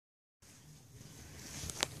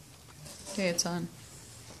Okay, it's on.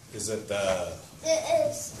 Is it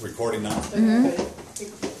recording now?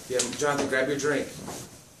 Yeah, Jonathan, grab your drink.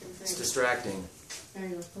 It's distracting. There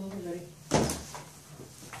you go. Pull over, buddy.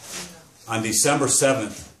 On December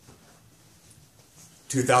 7th,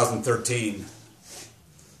 2013,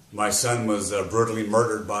 my son was brutally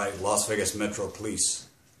murdered by Las Vegas Metro Police.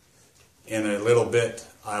 In a little bit,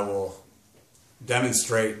 I will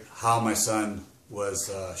demonstrate how my son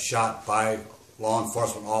was shot by law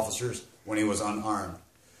enforcement officers when he was unarmed.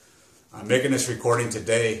 I'm making this recording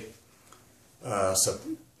today,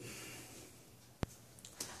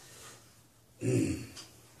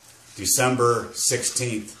 December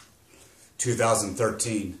 16th,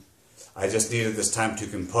 2013. I just needed this time to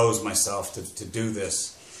compose myself to do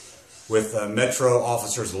this. With Metro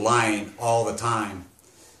officers lying all the time,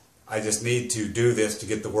 I just need to do this to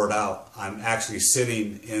get the word out. I'm actually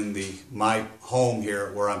sitting in my home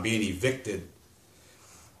here where I'm being evicted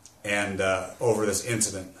and over this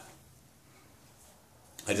incident.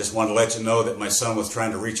 I just want to let you know that my son was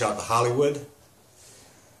trying to reach out to Hollywood.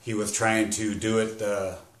 He was trying to do it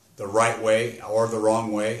the right way or the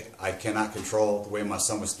wrong way. I cannot control the way my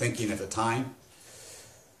son was thinking at the time.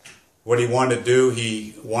 What he wanted to do,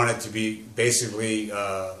 he wanted to be basically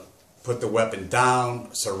put the weapon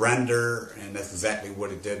down, surrender, and that's exactly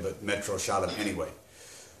what he did, but Metro shot him anyway.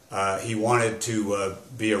 He wanted to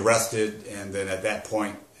be arrested, and then at that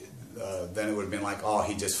point, then it would have been like, oh,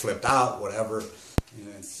 he just flipped out, whatever. And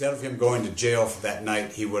instead of him going to jail for that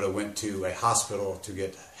night, he would have went to a hospital to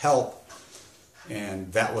get help,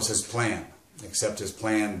 and that was his plan. Except his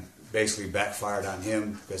plan basically backfired on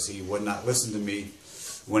him because he would not listen to me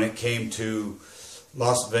when it came to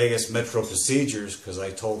Las Vegas Metro procedures, because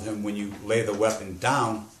I told him when you lay the weapon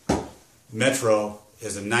down, Metro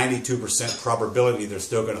is a 92% probability they're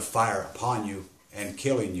still going to fire upon you and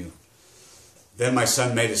killing you. Then my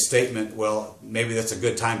son made a statement, well, maybe that's a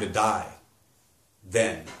good time to die.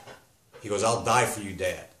 Then he goes, I'll die for you,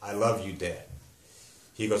 Dad. I love you, Dad.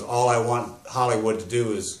 He goes, all I want Hollywood to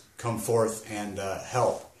do is come forth and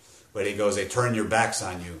help. But he goes, they turn your backs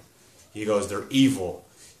on you. He goes, they're evil.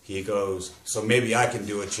 He goes, so maybe I can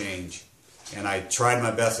do a change. And I tried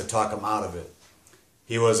my best to talk him out of it.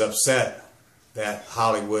 He was upset that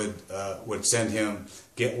Hollywood would send him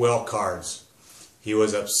get well cards. He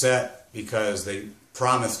was upset because they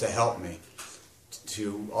promised to help me,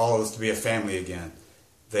 to all of us to be a family again.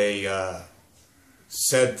 They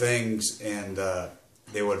said things, and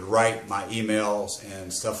they would write my emails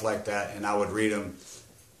and stuff like that, and I would read them.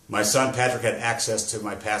 My son Patrick had access to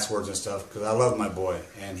my passwords and stuff because I love my boy,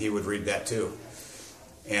 and he would read that too.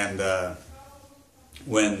 And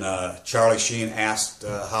when Charlie Sheen asked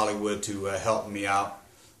Hollywood to help me out,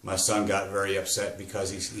 my son got very upset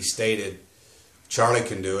because he stated, Charlie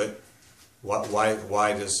can do it. Why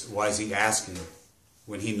is he asking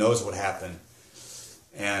when he knows what happened?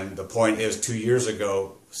 And the point is, 2 years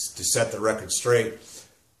ago, to set the record straight,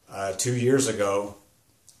 2 years ago,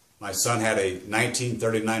 my son had a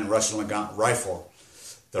 1939 Russian Nagant rifle.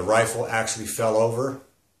 The rifle actually fell over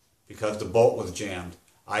because the bolt was jammed.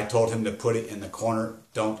 I told him to put it in the corner,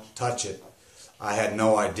 don't touch it. I had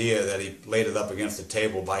no idea that he laid it up against the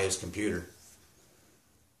table by his computer.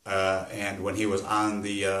 And when he was on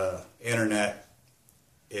the internet,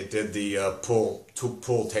 it did the pool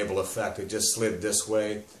table effect. It just slid this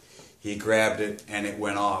way. He grabbed it and it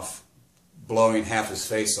went off, blowing half his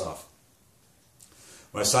face off.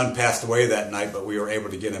 My son passed away that night, but we were able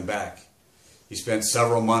to get him back. He spent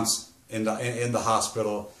several months in the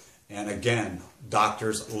hospital, and again,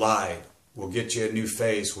 doctors lied. We'll get you a new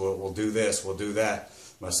face, we'll do this, we'll do that.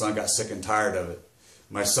 My son got sick and tired of it.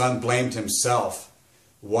 My son blamed himself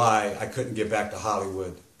why I couldn't get back to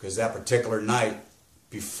Hollywood, because that particular night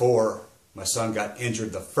before my son got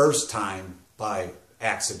injured the first time by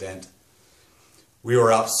accident, we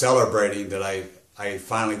were out celebrating that I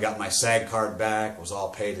finally got my SAG card back, was all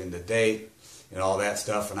paid into date, and all that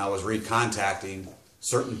stuff, and I was recontacting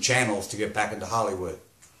certain channels to get back into Hollywood.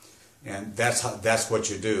 And that's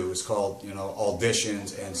what you do. It's called,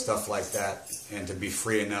 auditions and stuff like that, and to be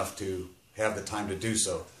free enough to have the time to do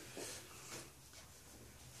so.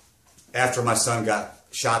 After my son got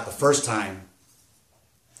shot the first time,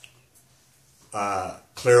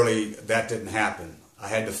 clearly that didn't happen. I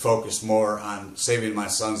had to focus more on saving my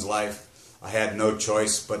son's life. I had no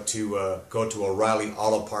choice but to go to O'Reilly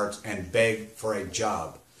Auto Parts and beg for a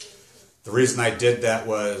job. The reason I did that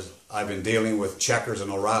was I've been dealing with Checkers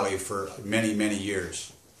and O'Reilly for many, many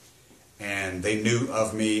years. And they knew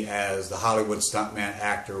of me as the Hollywood stuntman,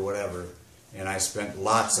 actor, whatever. And I spent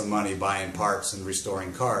lots of money buying parts and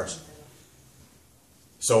restoring cars.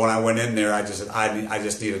 So when I went in there, I just said, I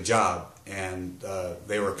just need a job. and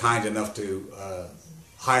they were kind enough to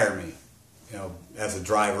hire me, as a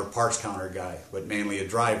driver, parts counter guy, but mainly a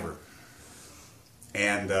driver.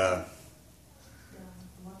 And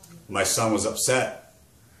my son was upset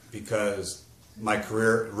because my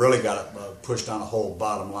career really got pushed on a whole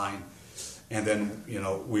bottom line. And then,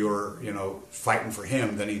 we were, fighting for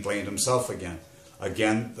him. Then he blamed himself again.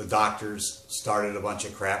 Again, the doctors started a bunch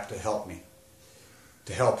of crap to help me,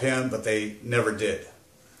 to help him, but they never did.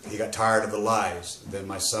 He got tired of the lies. Then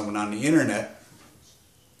my son went on the internet,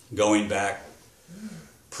 going back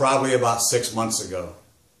probably about 6 months ago.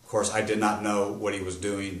 Of course, I did not know what he was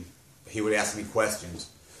doing. He would ask me questions.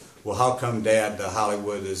 Well, how come, Dad,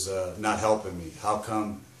 Hollywood is not helping me? How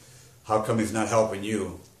come he's not helping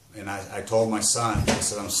you? And I told my son, I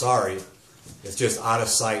said, I'm sorry, it's just out of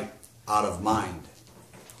sight, out of mind.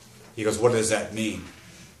 He goes, what does that mean?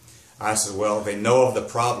 I said, well, they know of the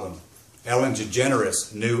problem. Ellen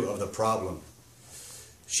DeGeneres knew of the problem.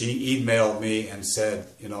 She emailed me and said,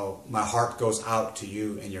 my heart goes out to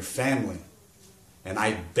you and your family. And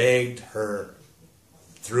I begged her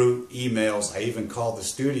through emails, I even called the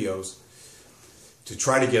studios to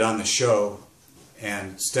try to get on the show,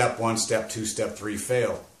 and step 1, step 2, step 3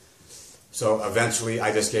 failed. So eventually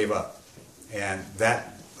I just gave up. And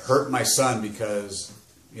that hurt my son because,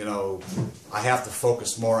 I have to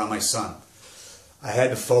focus more on my son. I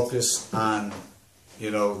had to focus on,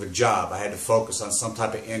 the job. I had to focus on some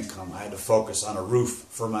type of income. I had to focus on a roof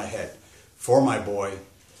for my head, for my boy,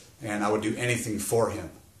 and I would do anything for him.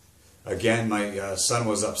 Again, my son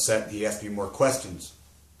was upset. He asked me more questions.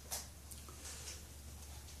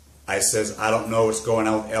 I says, I don't know what's going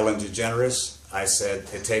on with Ellen DeGeneres. I said,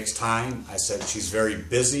 it takes time. I said, she's very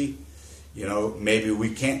busy. Maybe we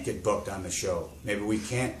can't get booked on the show. Maybe we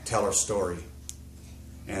can't tell her story.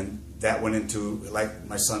 And that went into, like,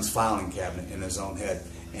 my son's filing cabinet in his own head.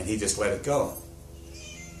 And he just let it go.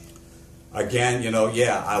 Again,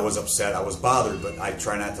 yeah, I was upset. I was bothered. But I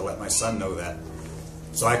try not to let my son know that.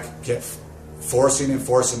 So I kept forcing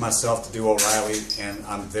myself to do O'Reilly. And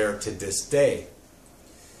I'm there to this day.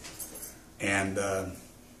 And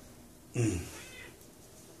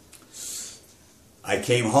I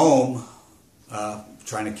came home,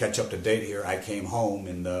 trying to catch up to date here. I came home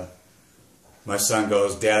and my son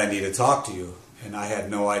goes, Dad, I need to talk to you. And I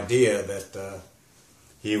had no idea that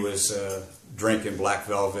he was drinking Black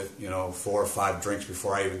Velvet, 4 or 5 drinks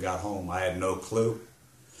before I even got home. I had no clue.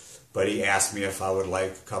 But he asked me if I would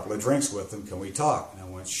like a couple of drinks with him. Can we talk? And I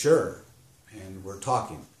went, sure. And we're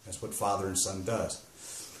talking. That's what father and son does.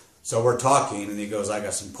 So we're talking, and he goes, I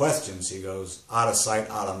got some questions. He goes, out of sight,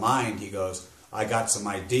 out of mind. He goes, I got some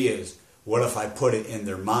ideas. What if I put it in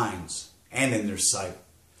their minds and in their sight?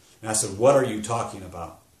 And I said, what are you talking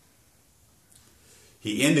about?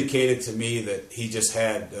 He indicated to me that he just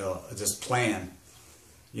had this plan,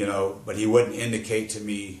 but he wouldn't indicate to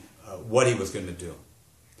me what he was going to do.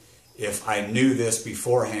 If I knew this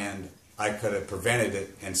beforehand, I could have prevented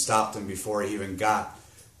it and stopped him before he even got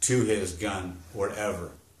to his gun,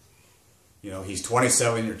 whatever. He's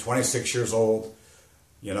 27 or 26 years old.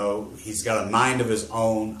 He's got a mind of his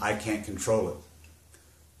own. I can't control it.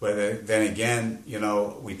 But then again,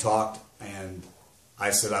 we talked, and I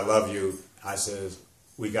said, I love you. I said,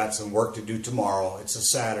 we got some work to do tomorrow. It's a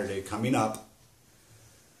Saturday coming up.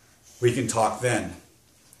 We can talk then.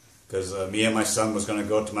 Because me and my son was going to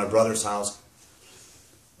go to my brother's house,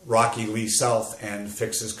 Rocky Lee South, and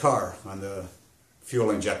fix his car on the fuel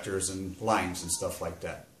injectors and lines and stuff like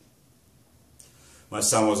that. My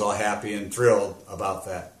son was all happy and thrilled about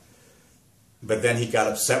that. But then he got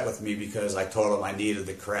upset with me because I told him I needed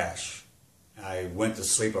the crash. I went to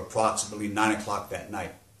sleep approximately 9 o'clock that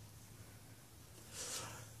night.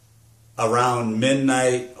 Around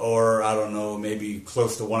midnight, or I don't know, maybe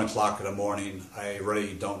close to 1 o'clock in the morning, I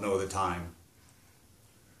really don't know the time.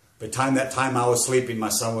 But that time I was sleeping, my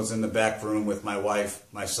son was in the back room with my wife.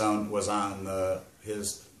 My son was on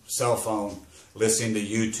his cell phone listening to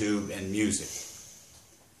YouTube and music.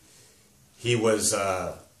 He was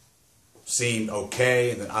seemed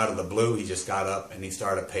okay, and then out of the blue he just got up and he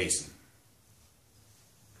started pacing.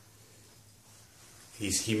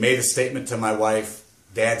 He made a statement to my wife.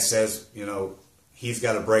 Dad says, he's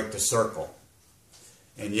got to break the circle.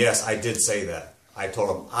 And yes, I did say that. I told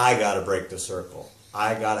him, I got to break the circle.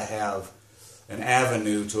 I got to have an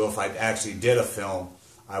avenue to, if I actually did a film,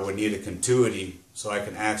 I would need a continuity so I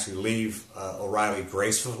can actually leave O'Reilly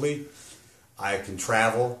gracefully. I can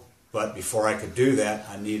travel, but before I could do that,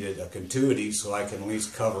 I needed a continuity so I can at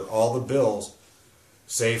least cover all the bills,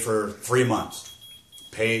 say for 3 months,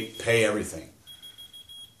 pay everything.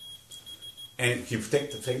 And keep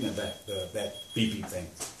taking that beeping thing.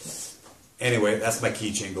 Anyway, that's my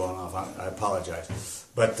keychain going off. I apologize.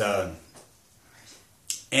 But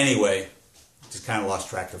anyway, just kind of lost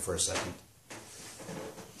track of it for a second.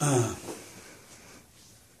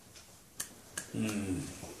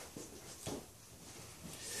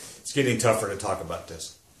 It's getting tougher to talk about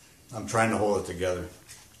this. I'm trying to hold it together.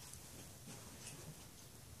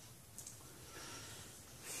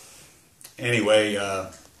 Anyway,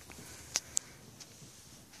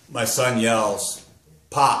 my son yells,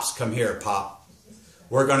 "Pops, come here, Pop.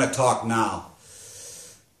 We're going to talk now."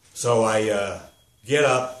 So I get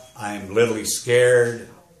up. I'm literally scared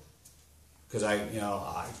because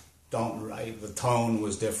the tone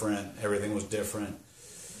was different. Everything was different.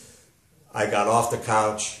 I got off the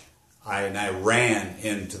couch and I ran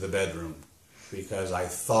into the bedroom because I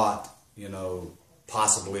thought,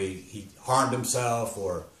 possibly he harmed himself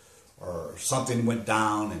or something went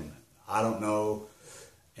down, and I don't know.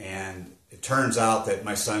 And it turns out that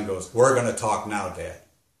my son goes, "We're going to talk now, Dad.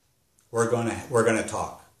 We're going to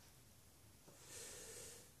talk."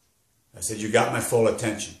 I said, "You got my full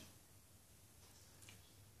attention."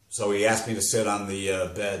 So he asked me to sit on the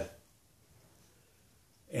bed,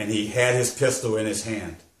 and he had his pistol in his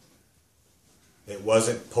hand. It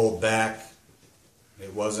wasn't pulled back.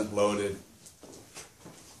 It wasn't loaded.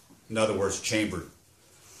 In other words, chambered.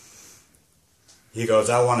 He goes,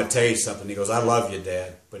 "I want to tell you something." He goes, "I love you,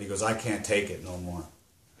 Dad." But he goes, "I can't take it no more."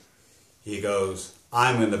 He goes,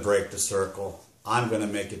 "I'm going to break the circle. I'm going to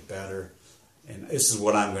make it better. And this is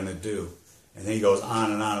what I'm going to do." And then he goes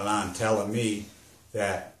on and on and on, telling me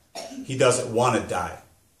that he doesn't want to die.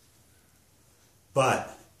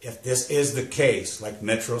 But if this is the case, like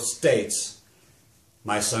Metro states,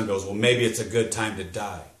 my son goes, "Well, maybe it's a good time to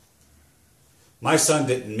die." My son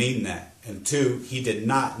didn't mean that. And two, he did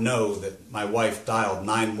not know that my wife dialed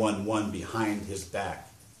 911 behind his back.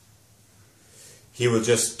 He was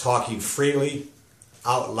just talking freely,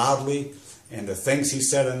 out loudly, and the things he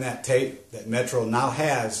said on that tape that Metro now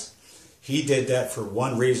has, he did that for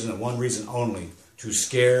one reason and one reason only, to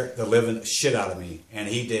scare the living shit out of me, and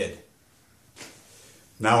he did.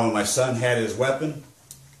 Now when my son had his weapon,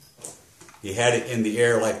 he had it in the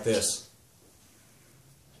air like this.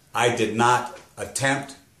 I did not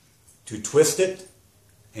attempt to twist it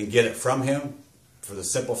and get it from him, for the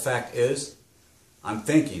simple fact is, I'm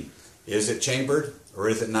thinking, is it chambered or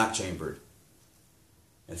is it not chambered?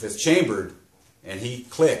 And if it's chambered and he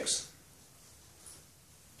clicks,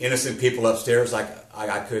 innocent people upstairs,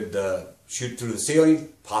 I could shoot through the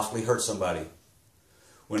ceiling, possibly hurt somebody.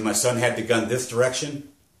 When my son had the gun this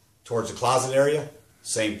direction, towards the closet area,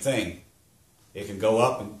 same thing. It can go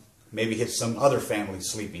up and maybe hit some other family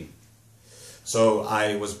sleeping. So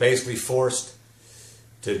I was basically forced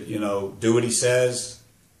to, do what he says.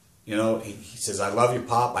 He says, "I love you,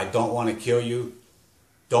 Pop. I don't want to kill you.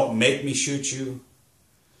 Don't make me shoot you."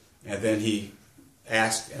 And then he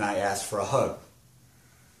asked, and I asked for a hug.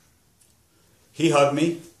 He hugged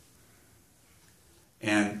me,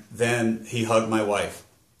 and then he hugged my wife.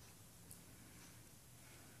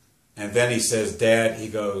 And then he says, "Dad," he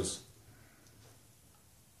goes,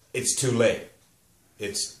 "it's too late.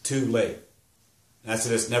 It's too late." And I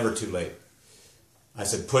said, "It's never too late." I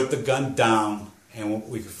said, "Put the gun down and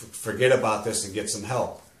we forget about this and get some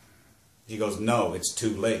help." He goes, "No, it's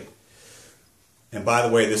too late." And by the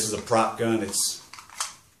way, this is a prop gun. It's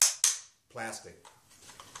plastic.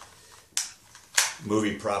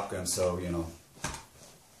 Movie prop gun, so,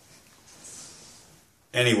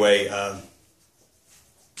 Anyway,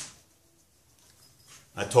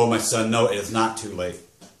 I told my son, "No, it is not too late.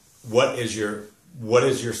 What is your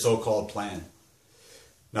so-called plan?"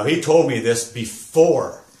 Now, he told me this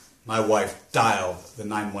before my wife dialed the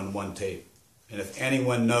 911 tape. And if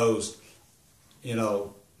anyone knows,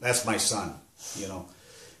 that's my son,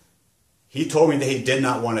 He told me that he did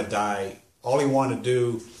not want to die. All he wanted to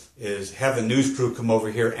do is have the news crew come over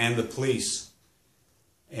here and the police.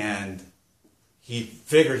 And he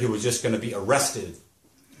figured he was just going to be arrested,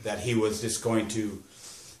 that he was just going to,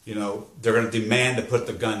 they're going to demand to put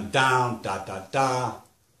the gun down, ...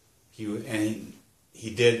 He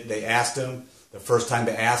did. They asked him. The first time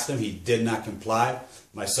they asked him, he did not comply.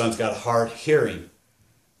 My son's got hard hearing.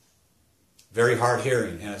 Very hard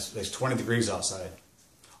hearing. And it's 20 degrees outside.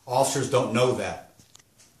 Officers don't know that.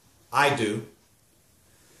 I do.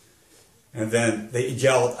 And then they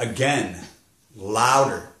yelled again,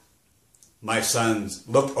 louder. My son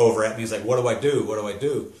looked over at me. He's like, "What do I do? What do I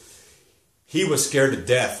do?" He was scared to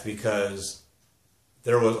death because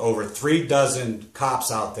there was over 36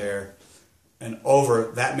 cops out there and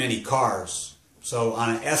over that many cars. So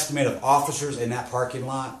on an estimate of officers in that parking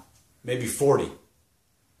lot, maybe 40.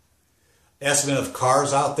 Estimate of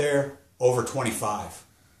cars out there, over 25.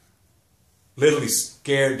 Literally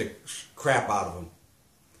scared the crap out of him.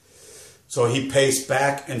 So he paced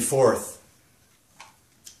back and forth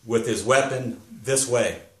with his weapon this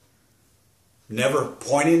way. Never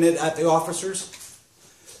pointing it at the officers.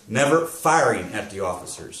 Never firing at the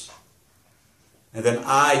officers. And then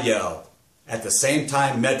I yelled at the same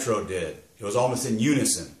time Metro did. It was almost in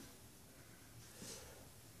unison.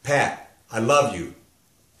 Pat, I love you.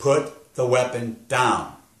 Put the weapon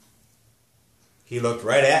down. He looked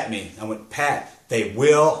right at me. I went, Pat, they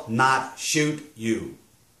will not shoot you.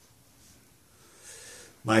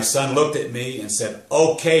 My son looked at me and said,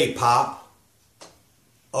 okay, Pop.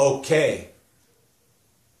 Okay.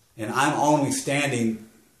 And I'm only standing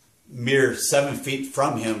mere 7 feet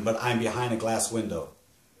from him, but I'm behind a glass window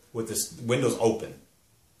with the windows open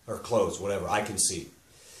or closed, whatever. I can see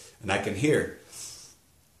and I can hear.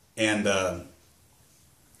 And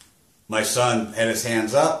my son had his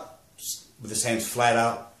hands up with his hands flat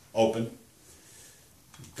out, open,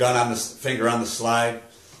 gun on the finger on the slide.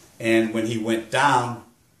 And when he went down,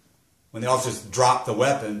 when the officers dropped the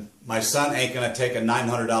weapon, my son ain't going to take a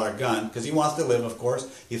 $900 gun because he wants to live, of course.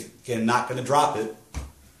 He's not going to drop it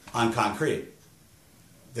on concrete.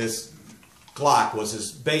 This Glock was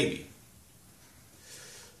his baby.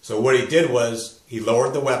 So what he did was he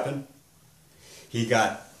lowered the weapon. He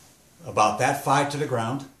got about that high to the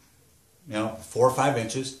ground, 4 or 5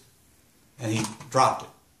 inches, and he dropped it.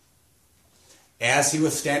 As he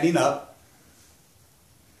was standing up,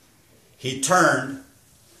 he turned,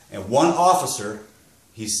 and one officer,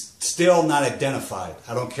 he's still not identified,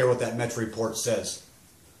 I don't care what that Metro report says,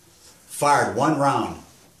 fired 1 round,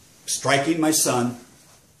 striking my son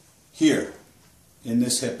here in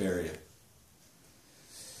this hip area.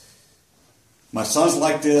 My son's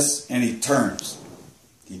like this, and he turns.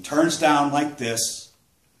 He turns down like this,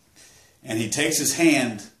 and he takes his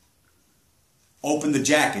hand, open the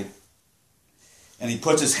jacket, and he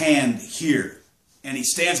puts his hand here, and he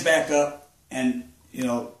stands back up, and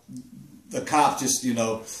the cop just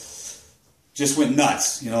went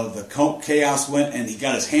nuts. The chaos went, and he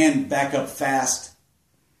got his hand back up fast,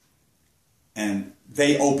 and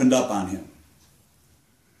they opened up on him.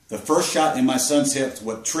 The first shot in my son's hip is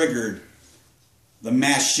what triggered the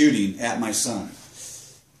mass shooting at my son.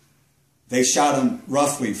 They shot him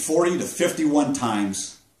roughly 40 to 51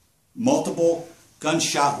 times, multiple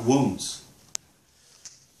gunshot wounds.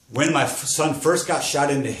 When my son first got shot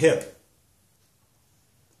in the hip,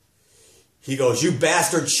 he goes, "You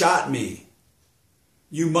bastard shot me.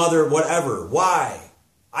 You mother whatever. Why?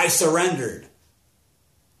 I surrendered."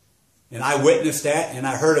 And I witnessed that, and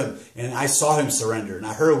I heard him, and I saw him surrender, and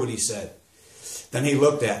I heard what he said. Then he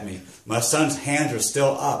looked at me. My son's hands are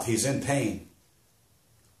still up. He's in pain.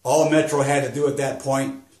 All Metro had to do at that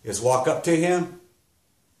point is walk up to him,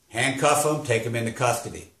 handcuff him, take him into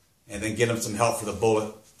custody, and then get him some help for the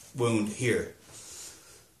bullet wound here.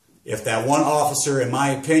 If that one officer, in my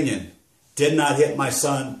opinion, did not hit my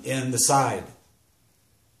son in the side,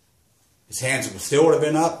 his hands still would have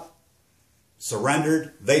been up,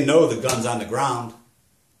 surrendered. They know the gun's on the ground.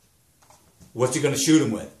 What's he going to shoot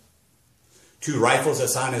him with? 2 rifles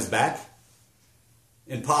that's on his back?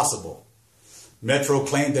 Impossible. Metro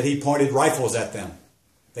claimed that he pointed rifles at them.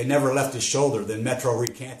 They never left his shoulder. Then Metro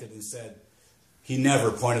recanted and said he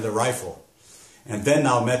never pointed a rifle. And then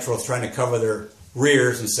now Metro's trying to cover their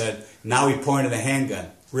rears and said, now he pointed a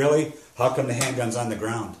handgun. Really? How come the handgun's on the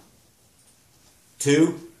ground?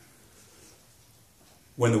 2,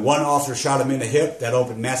 when the one officer shot him in the hip, that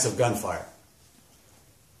opened massive gunfire.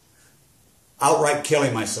 Outright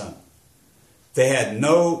killing my son. They had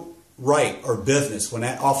no right or business when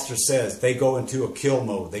that officer says they go into a kill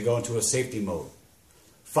mode, they go into a safety mode.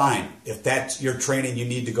 Fine, if that's your training, you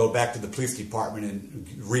need to go back to the police department and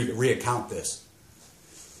reaccount this.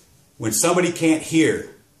 When somebody can't hear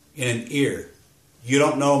in an ear, you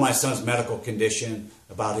don't know my son's medical condition,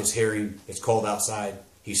 about his hearing, it's cold outside,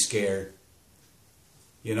 he's scared.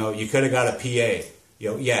 You could have got a PA.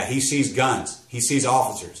 Yeah, he sees guns, he sees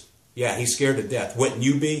officers. Yeah, he's scared to death. Wouldn't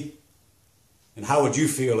you be? And how would you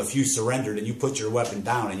feel if you surrendered and you put your weapon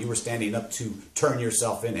down and you were standing up to turn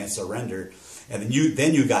yourself in and surrender, and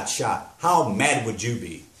then you got shot? How mad would you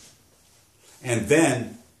be? And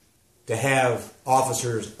then to have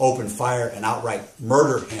officers open fire and outright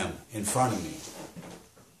murder him in front of me.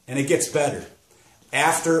 And it gets better.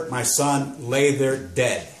 After my son lay there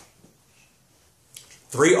dead,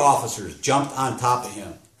 3 officers jumped on top of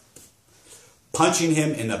him, punching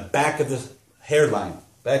him in the back of the hairline,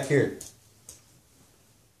 back here,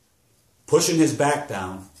 pushing his back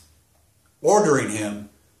down, ordering him,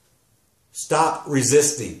 stop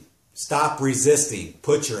resisting, Stop resisting.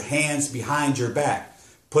 Put your hands behind your back.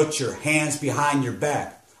 Put your hands behind your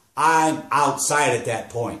back. I'm outside at that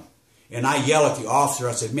point. And I yell at the officer.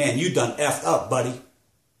 I said, man, you done effed up, buddy.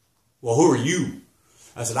 Well, who are you?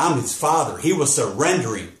 I said, I'm his father. He was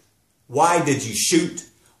surrendering. Why did you shoot?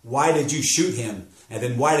 Why did you shoot him? And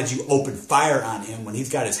then why did you open fire on him when he's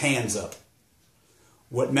got his hands up?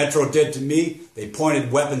 What Metro did to me, they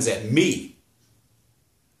pointed weapons at me.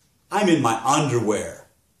 I'm in my underwear.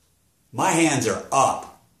 My hands are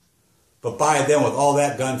up. But by then, with all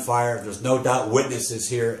that gunfire, there's no doubt witnesses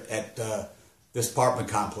here at this apartment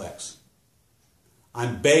complex.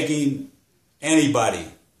 I'm begging anybody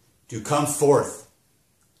to come forth.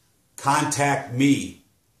 Contact me.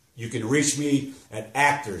 You can reach me at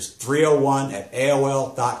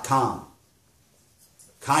actors301@aol.com.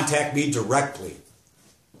 Contact me directly.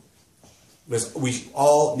 Because we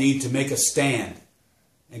all need to make a stand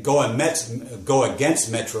and go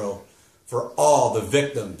against Metro for all the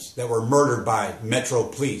victims that were murdered by Metro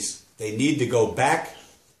Police. They need to go back,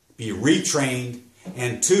 be retrained,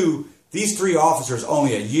 and two, these three officers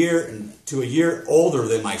only a year older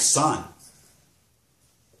than my son.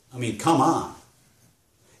 I mean, come on.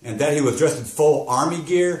 And that he was dressed in full Army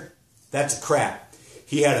gear, that's crap.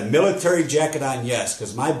 He had a military jacket on, yes,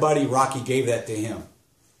 because my buddy Rocky gave that to him.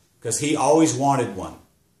 Because he always wanted one.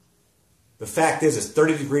 The fact is, it's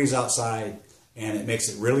 30 degrees outside, and it makes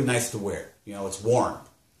it really nice to wear. You know, it's warm.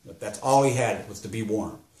 But that's all he had, was to be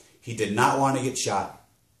warm. He did not want to get shot.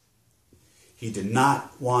 He did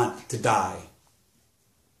not want to die.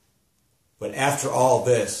 But after all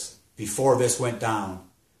this, before this went down,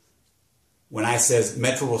 when I says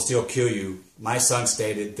Metro will still kill you, my son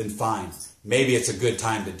stated, then fine. Maybe it's a good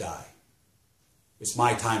time to die. It's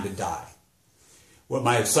my time to die. What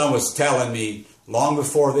my son was telling me long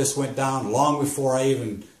before this went down, long before I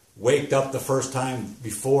even waked up the first time,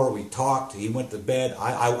 before we talked, he went to bed.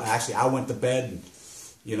 I went to bed, and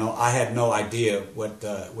you know, I had no idea what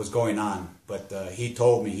was going on. But he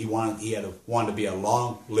told me he wanted to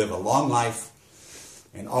live a long life,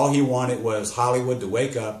 and all he wanted was Hollywood to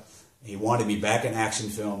wake up. He wanted me back in action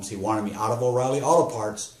films. He wanted me out of O'Reilly Auto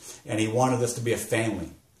Parts, and he wanted us to be a family.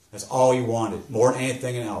 That's all he wanted, more than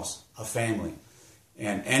anything else, a family.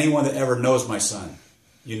 And anyone that ever knows my son,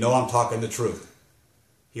 you know I'm talking the truth.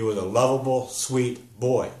 He was a lovable, sweet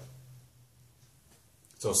boy.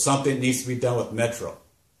 So something needs to be done with Metro.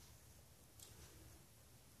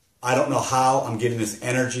 I don't know how I'm getting this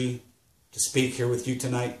energy to speak here with you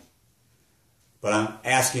tonight, but I'm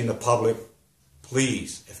asking the public,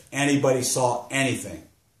 please, if anybody saw anything,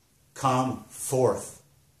 come forth.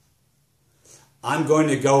 I'm going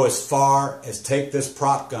to go as far as take this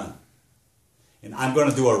prop gun, and I'm going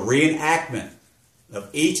to do a reenactment of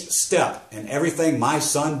each step and everything my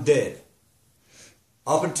son did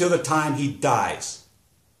up until the time he dies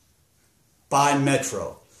by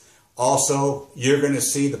Metro. Also, you're going to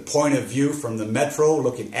see the point of view from the Metro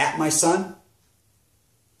looking at my son.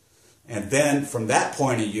 And then from that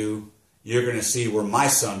point of view, you're going to see where my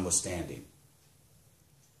son was standing.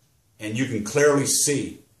 And you can clearly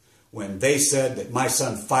see when they said that my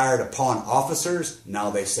son fired upon officers, now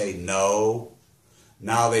they say no.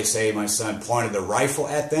 Now they say my son pointed the rifle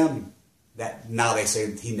at them. Now they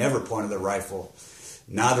say he never pointed the rifle.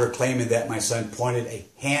 Now they're claiming that my son pointed a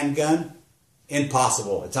handgun.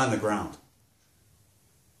 Impossible. It's on the ground.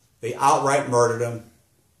 They outright murdered him.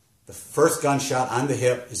 The first gunshot on the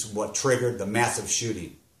hip is what triggered the massive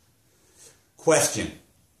shooting. Question.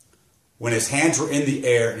 When his hands were in the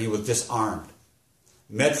air and he was disarmed,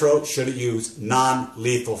 Metro should have used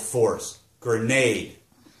non-lethal force. Grenade.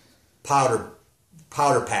 Powder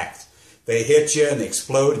packs. They hit you and they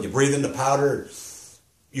explode and you breathe in the powder.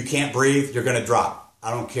 You can't breathe, you're going to drop.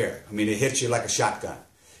 I don't care. I mean, it hits you like a shotgun.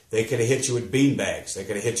 They could have hit you with beanbags. They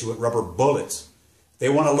could have hit you with rubber bullets. They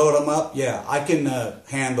want to load him up? Yeah, I can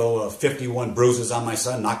handle 51 bruises on my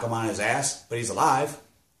son, knock him on his ass, but he's alive.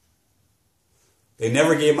 They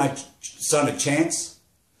never gave my son a chance.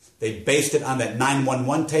 They based it on that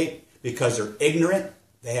 911 tape because they're ignorant.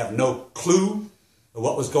 They have no clue of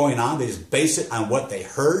what was going on. They just base it on what they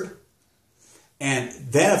heard. And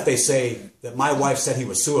then if they say that my wife said he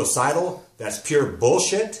was suicidal, that's pure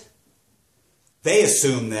bullshit. They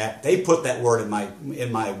assume that. They put that word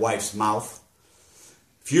in my wife's mouth.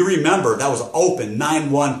 If you remember, that was an open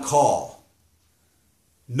 911 call.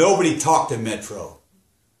 Nobody talked to Metro.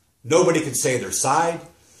 Nobody could say their side.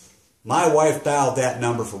 My wife dialed that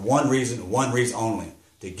number for one reason only.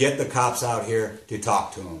 To get the cops out here to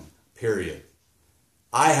talk to them. Period.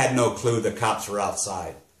 I had no clue the cops were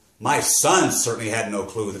outside. My son certainly had no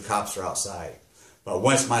clue the cops were outside. But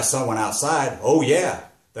once my son went outside, oh yeah,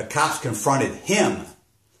 The cops confronted him.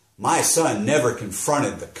 My son never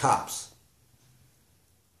confronted the cops.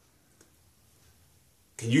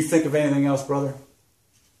 Can you think of anything else, brother?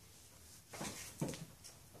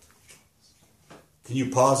 Can you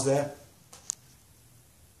pause that?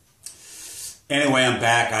 Anyway, I'm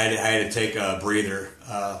back. I had to take a breather.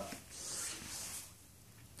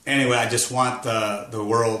 Anyway, I just want the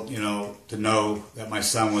world, to know that my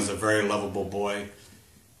son was a very lovable boy.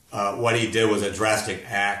 What he did was a drastic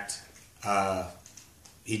act.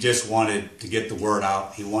 He just wanted to get the word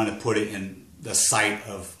out. He wanted to put it in the sight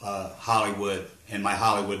of Hollywood and my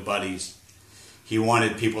Hollywood buddies. He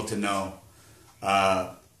wanted people to know.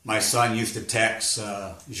 My son used to text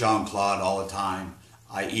Jean-Claude all the time.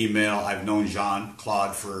 I've known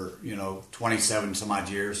Jean-Claude for, 27 some odd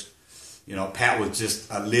years. Pat was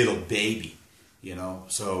just a little baby,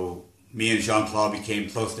 So me and Jean-Claude became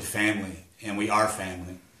close to family, and we are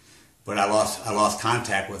family. But I lost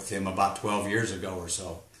contact with him about 12 years ago or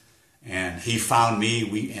so. And he found me,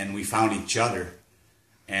 we found each other.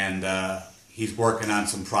 And he's working on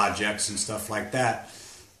some projects and stuff like that.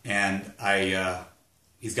 And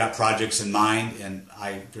he's got projects in mind, and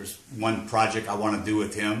there's one project I want to do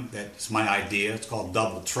with him that's my idea. It's called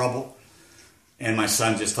Double Trouble. And my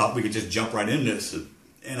son just thought we could just jump right into this.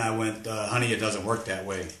 And I went, honey, it doesn't work that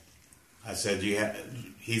way. I said,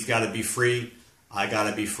 he's got to be free. I got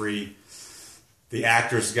to be free. The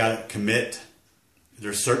actor's got to commit.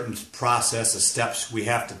 There's certain processes, steps we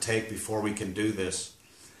have to take before we can do this.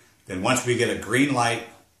 Then once we get a green light,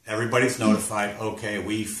 everybody's notified, okay,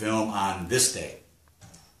 we film on this day.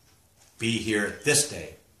 Be here this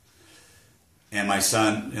day. And my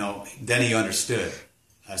son, then he understood.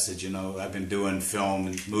 I said, I've been doing film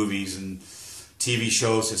and movies and TV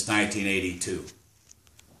shows since 1982.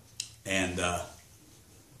 And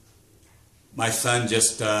my son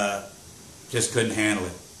just couldn't handle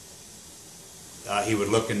it. He would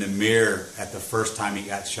look in the mirror at the first time he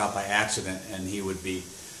got shot by accident, and he would be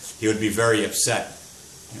very upset.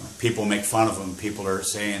 People make fun of him. People are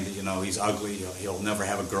saying that he's ugly. He'll never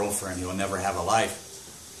have a girlfriend. He'll never have a life.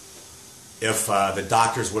 If the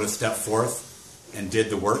doctors would have stepped forth and did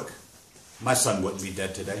the work, my son wouldn't be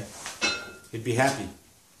dead today. He'd be happy.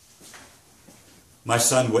 My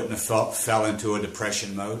son wouldn't have fell into a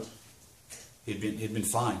depression mode. He'd been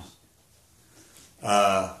fine.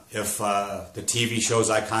 If the TV shows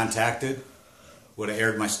I contacted would have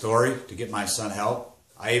aired my story to get my son help,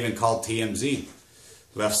 I even called TMZ,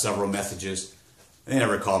 left several messages. They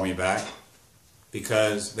never called me back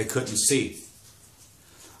because they couldn't see.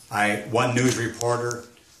 One news reporter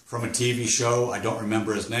from a TV show, I don't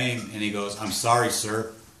remember his name, and he goes, "I'm sorry,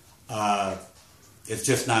 sir, it's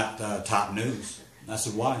just not top news." And I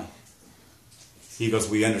said, "Why?" He goes,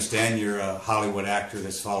 "We understand you're a Hollywood actor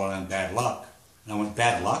that's fallen on bad luck." And I went,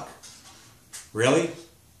 "Bad luck? Really?"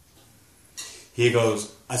 He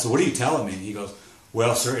goes, I said, "What are you telling me?" He goes,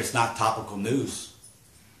 "Well, sir, it's not topical news."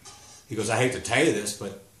 He goes, "I hate to tell you this,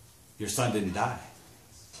 but your son didn't die."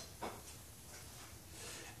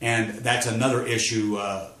 And that's another issue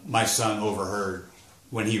my son overheard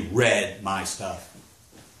when he read my stuff.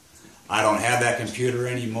 I don't have that computer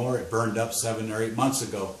anymore. It burned up 7 or 8 months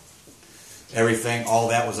ago. Everything, all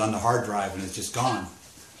that was on the hard drive, and it's just gone.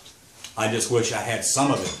 I just wish I had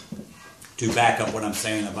some of it to back up what I'm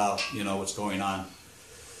saying about, what's going on.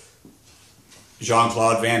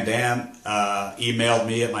 Jean-Claude Van Damme emailed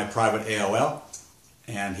me at my private AOL,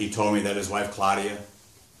 and he told me that his wife Claudia,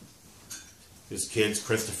 his kids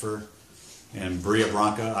Christopher and Bria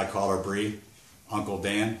Branca, I call her Brie, Uncle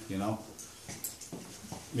Dan,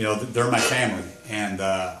 they're my family, and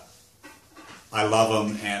I love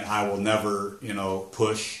them, and I will never,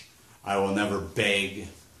 push. I will never beg.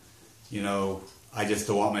 I just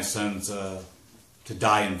don't want my sons to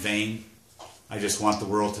die in vain. I just want the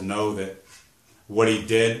world to know that what he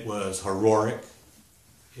did was heroic.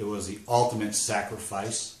 It was the ultimate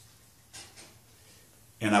sacrifice.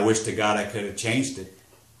 And I wish to God I could have changed it.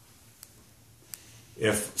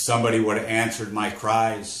 If somebody would have answered my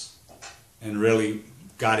cries and really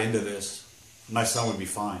got into this, my son would be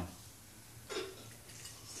fine.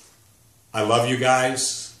 I love you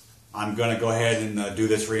guys. I'm going to go ahead and do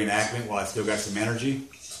this reenactment while I still got some energy.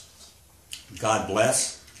 God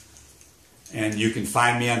bless. And you can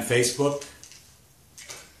find me on Facebook.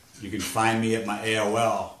 You can find me at my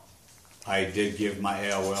AOL. I did give my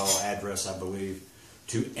AOL address, I believe,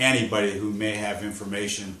 to anybody who may have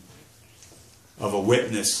information of a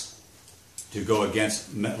witness to go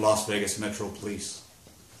against Las Vegas Metro Police.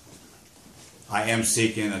 I am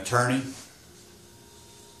seeking an attorney.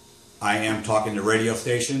 I am talking to radio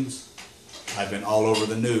stations. I've been all over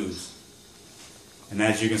the news. And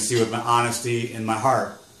as you can see with my honesty in my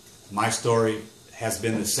heart, my story has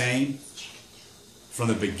been the same from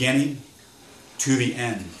the beginning to the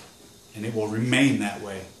end. And it will remain that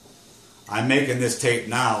way. I'm making this tape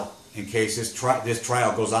now in case this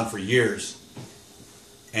trial goes on for years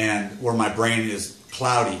and where my brain is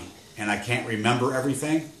cloudy and I can't remember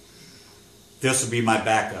everything. This will be my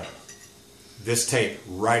backup. This tape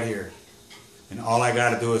right here. And all I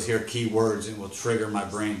got to do is hear key words and it will trigger my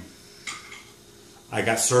brain. I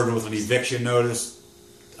got served with an eviction notice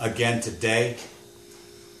again today.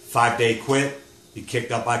 5-day quit. Be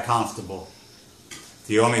kicked up by constable.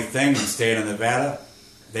 The only thing in the state of Nevada,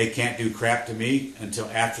 they can't do crap to me until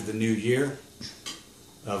after the new year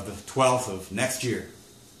of the 12th of next year.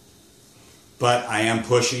 But I am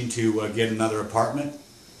pushing to get another apartment.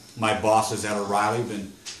 My bosses at O'Reilly have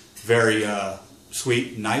been very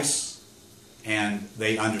sweet, nice, and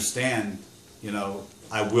they understand, you know,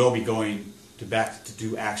 I will be going back to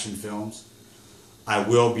do action films. I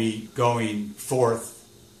will be going forth.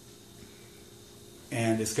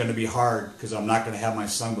 And it's going to be hard because I'm not going to have my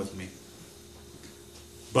son with me.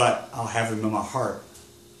 But I'll have him in my heart.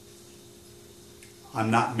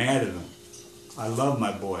 I'm not mad at him. I love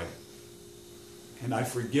my boy. And I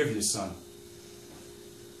forgive you, son.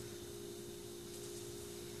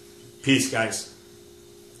 Peace, guys.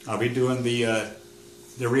 I'll be doing the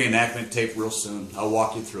reenactment tape real soon. I'll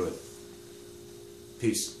walk you through it.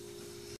 Peace.